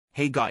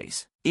Hey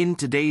guys, in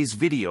today's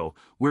video,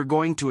 we're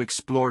going to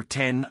explore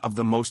 10 of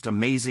the most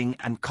amazing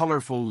and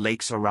colorful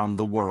lakes around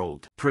the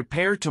world.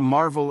 Prepare to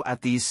marvel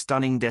at these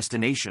stunning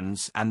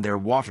destinations and their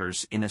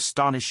waters in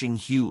astonishing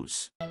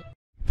hues.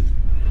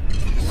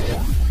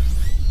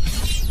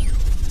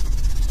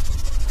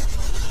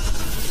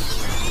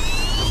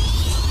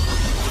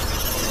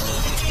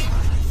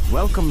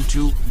 Welcome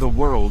to The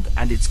World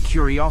and Its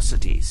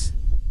Curiosities.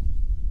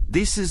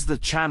 This is the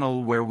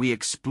channel where we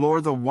explore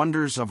the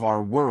wonders of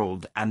our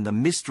world and the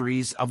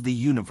mysteries of the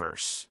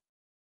universe.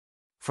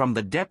 From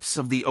the depths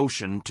of the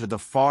ocean to the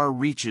far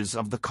reaches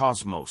of the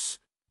cosmos,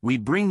 we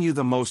bring you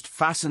the most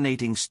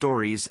fascinating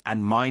stories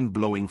and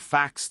mind-blowing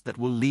facts that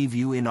will leave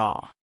you in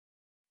awe.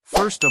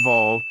 First of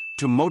all,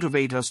 to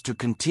motivate us to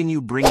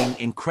continue bringing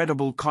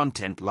incredible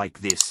content like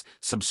this,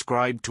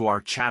 subscribe to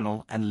our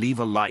channel and leave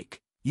a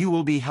like. You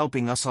will be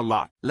helping us a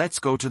lot. Let's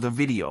go to the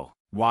video.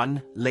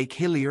 1. Lake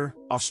Hillier,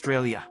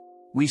 Australia.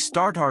 We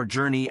start our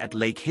journey at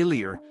Lake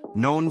Hillier,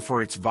 known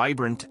for its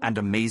vibrant and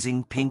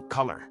amazing pink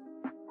color.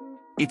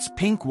 Its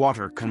pink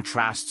water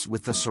contrasts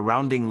with the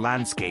surrounding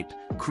landscape,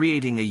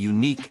 creating a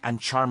unique and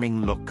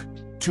charming look.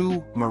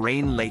 2.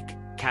 Moraine Lake,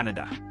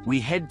 Canada. We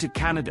head to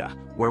Canada,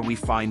 where we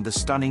find the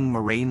stunning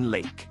Moraine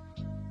Lake.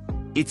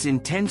 Its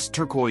intense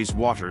turquoise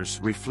waters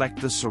reflect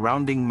the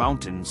surrounding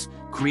mountains,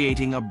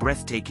 creating a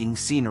breathtaking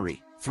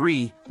scenery.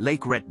 3.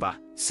 Lake Retba,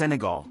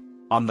 Senegal.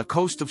 On the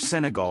coast of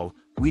Senegal,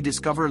 we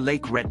discover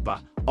Lake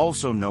Retba,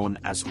 also known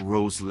as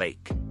Rose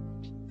Lake.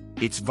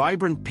 Its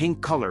vibrant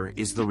pink color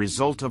is the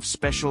result of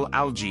special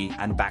algae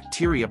and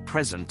bacteria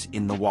present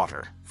in the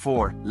water.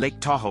 4. Lake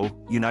Tahoe,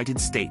 United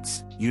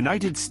States.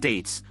 United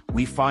States,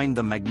 we find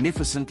the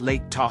magnificent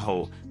Lake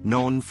Tahoe,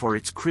 known for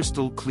its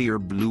crystal-clear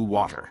blue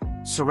water.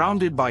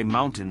 Surrounded by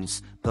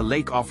mountains, the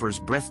lake offers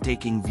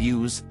breathtaking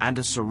views and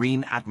a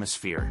serene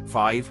atmosphere.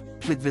 5.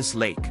 Plitvice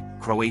Lake,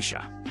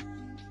 Croatia.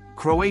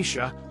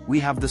 Croatia, we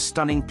have the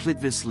stunning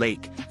Plitvice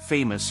Lake,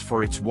 famous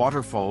for its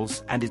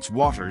waterfalls and its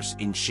waters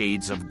in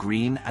shades of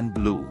green and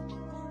blue.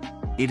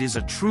 It is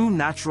a true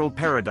natural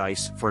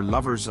paradise for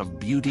lovers of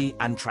beauty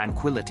and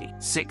tranquility.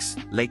 6.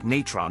 Lake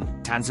Natron,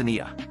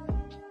 Tanzania.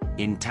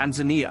 In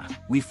Tanzania,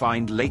 we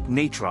find Lake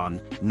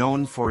Natron,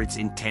 known for its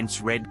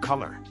intense red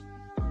color.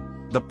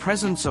 The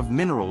presence of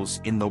minerals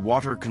in the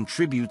water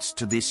contributes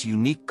to this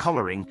unique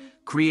coloring,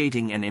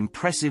 creating an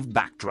impressive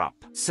backdrop.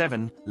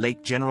 7.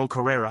 Lake General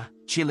Carrera,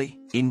 Chile.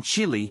 In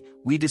Chile,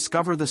 we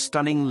discover the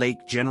stunning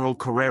Lake General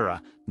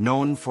Carrera,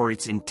 known for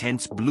its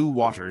intense blue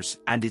waters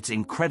and its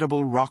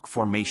incredible rock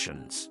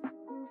formations.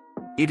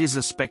 It is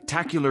a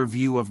spectacular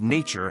view of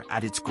nature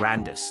at its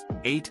grandest.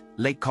 8.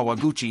 Lake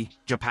Kawaguchi,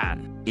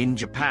 Japan. In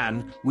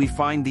Japan, we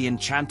find the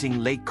enchanting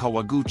Lake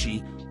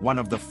Kawaguchi, one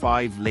of the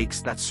 5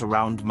 lakes that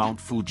surround Mount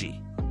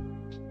Fuji.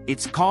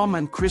 Its calm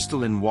and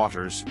crystalline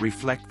waters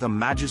reflect the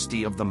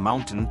majesty of the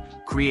mountain,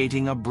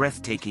 creating a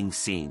breathtaking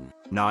scene.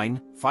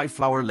 9. Five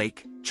Flower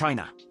Lake,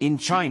 China. In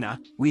China,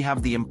 we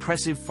have the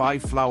impressive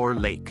Five Flower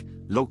Lake,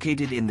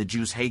 located in the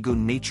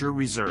Zhuhaigun Nature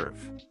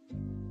Reserve.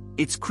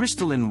 Its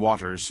crystalline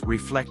waters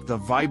reflect the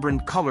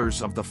vibrant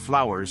colors of the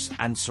flowers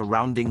and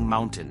surrounding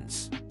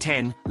mountains.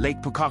 10.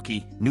 Lake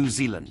Pukaki, New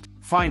Zealand.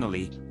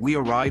 Finally, we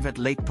arrive at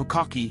Lake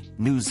Pukaki,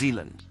 New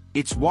Zealand.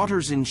 Its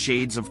waters in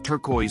shades of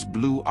turquoise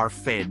blue are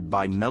fed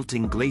by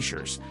melting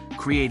glaciers,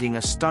 creating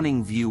a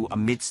stunning view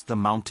amidst the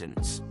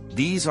mountains.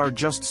 These are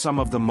just some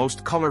of the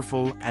most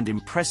colorful and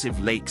impressive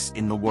lakes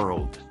in the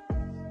world.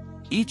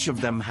 Each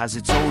of them has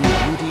its own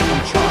beauty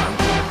and charm,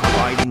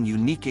 providing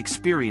unique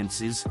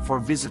experiences for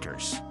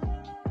visitors.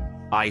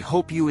 I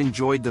hope you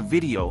enjoyed the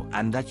video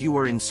and that you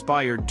were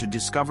inspired to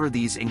discover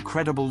these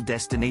incredible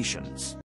destinations.